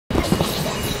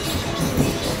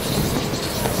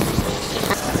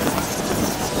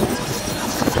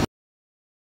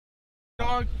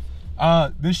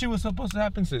This shit was supposed to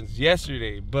happen since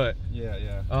yesterday, but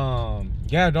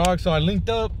yeah, dog. So I linked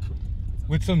up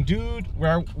with some dude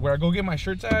where I go get my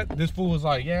shirts at. This fool was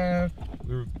like, yeah,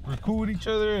 we're cool with each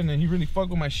other, and then he really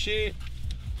fucked with my shit.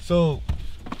 So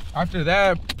after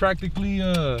that, practically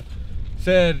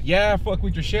said, yeah, fuck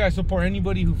with your shit. I support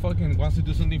anybody who fucking wants to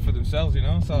do something for themselves, you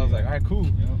know. So I was like, all right, cool.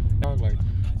 Dog, like,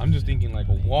 I'm just thinking like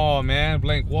a wall, man,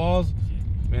 blank walls.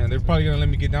 Man, they're probably gonna let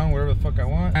me get down wherever the fuck I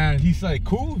want. And he's like,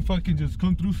 cool, fucking just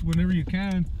come through whenever you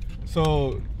can.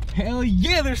 So hell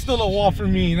yeah, there's still a wall for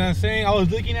me, you know what I'm saying? I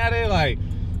was looking at it like,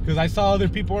 because I saw other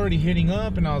people already hitting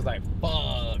up, and I was like,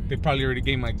 fuck, they probably already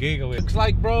gave my gig away. Looks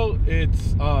like, bro,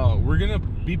 it's we're gonna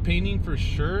be painting for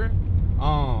sure.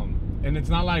 And it's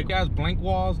not like he has blank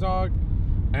walls, dog,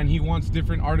 and he wants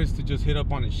different artists to just hit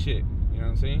up on his shit. You know what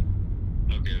I'm saying?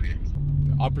 Okay.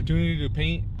 Opportunity to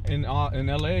paint in LA,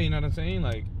 you know what I'm saying?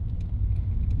 Like,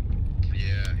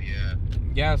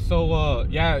 yeah, so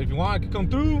yeah, if you want, I could come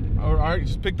through. Or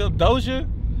just picked up Doja.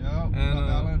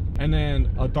 Yeah, and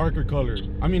then a darker color.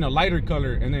 I mean a lighter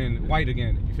color, and then white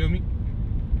again. You feel me?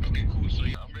 Okay, cool. So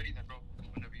yeah, I'm ready then, bro.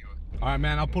 Whenever you are. Alright,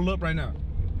 man, I'll pull up right now.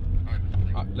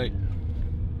 Alright. Like,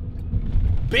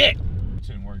 bit!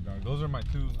 Shouldn't work, dog. Those are my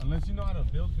two. Unless you know how to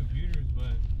build computers,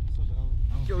 but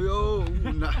yo,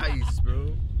 nice, bro.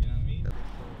 you know what I mean?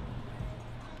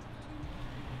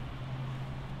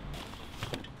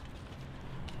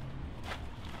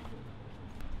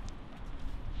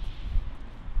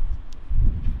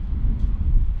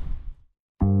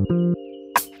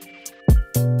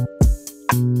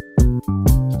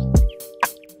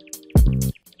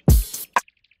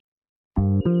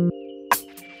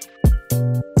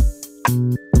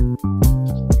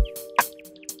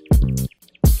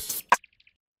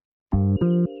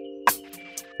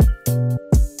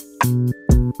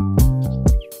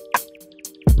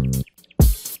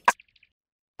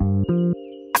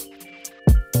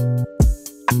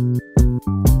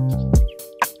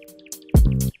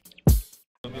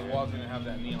 Gonna have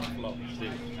that neon flow.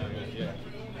 Yeah.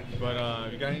 But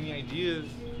if you got any ideas,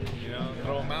 you know,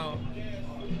 throw them out.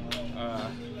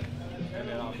 And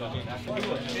then I'll do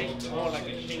a shape, more like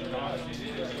a shape.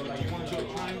 So like you want to do a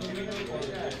triangle maybe, or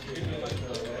give me like a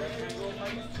rectangle,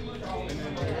 and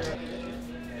then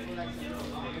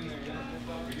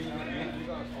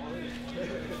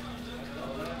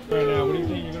right now, what do you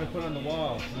think you're gonna put on the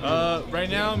wall? Right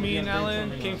now, me and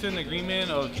Alan came to an agreement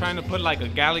of trying to put like a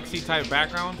galaxy type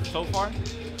background so far.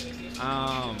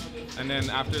 And then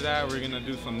after that, we're gonna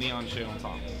do some neon shit on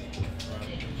top.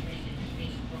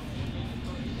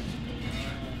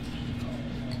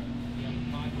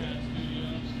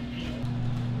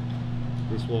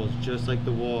 This wall is just like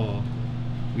the wall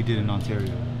we did in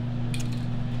Ontario.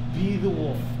 Be the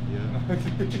wall. Yeah.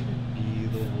 Be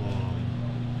the wall.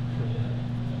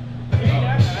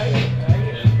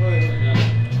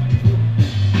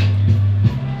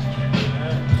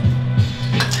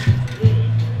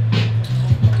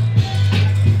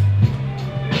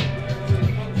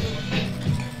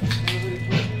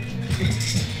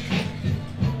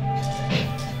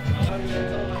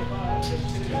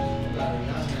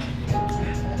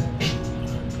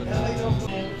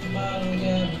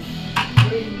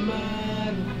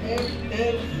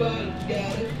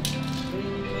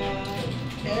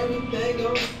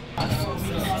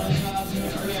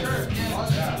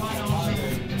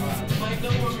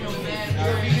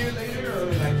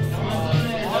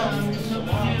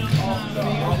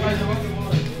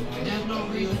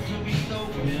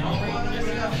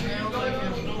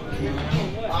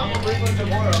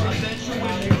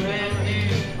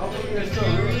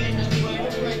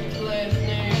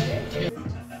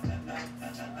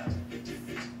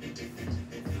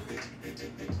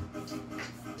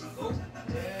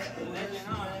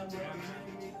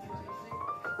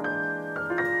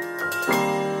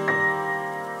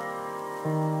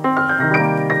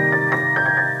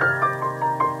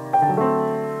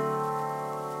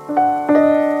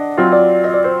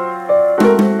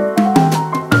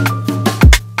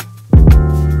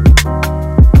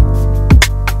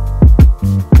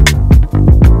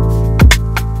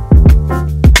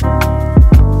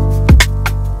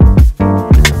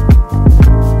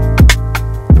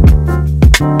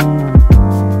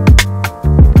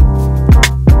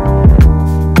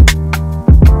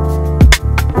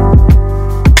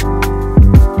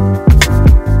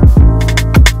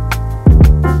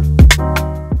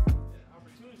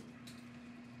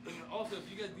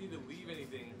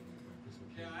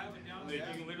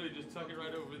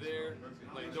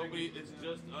 It's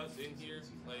just us in here.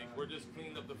 Like, we're just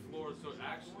cleaning up the floor. So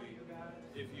actually,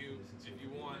 if you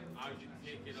want, I should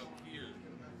take it up here.